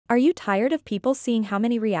Are you tired of people seeing how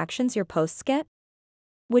many reactions your posts get?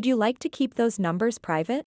 Would you like to keep those numbers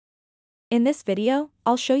private? In this video,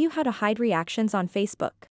 I'll show you how to hide reactions on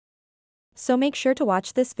Facebook. So make sure to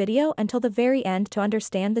watch this video until the very end to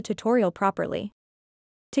understand the tutorial properly.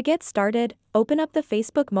 To get started, open up the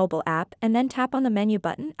Facebook mobile app and then tap on the menu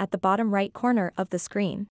button at the bottom right corner of the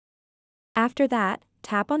screen. After that,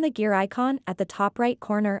 tap on the gear icon at the top right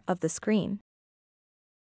corner of the screen.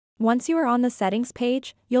 Once you are on the settings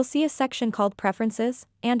page, you'll see a section called Preferences,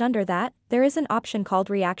 and under that, there is an option called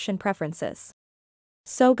Reaction Preferences.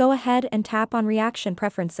 So go ahead and tap on Reaction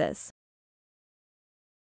Preferences.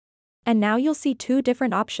 And now you'll see two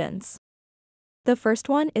different options. The first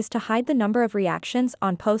one is to hide the number of reactions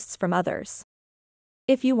on posts from others.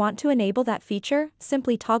 If you want to enable that feature,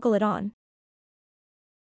 simply toggle it on.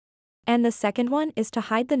 And the second one is to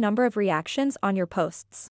hide the number of reactions on your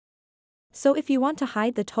posts. So if you want to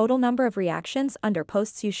hide the total number of reactions under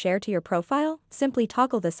posts you share to your profile, simply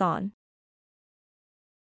toggle this on.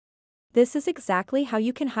 This is exactly how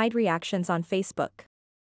you can hide reactions on Facebook.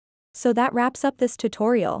 So that wraps up this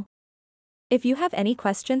tutorial. If you have any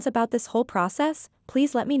questions about this whole process,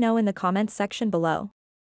 please let me know in the comments section below.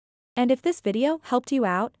 And if this video helped you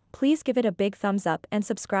out, please give it a big thumbs up and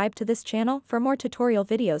subscribe to this channel for more tutorial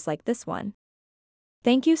videos like this one.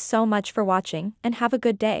 Thank you so much for watching and have a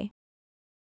good day.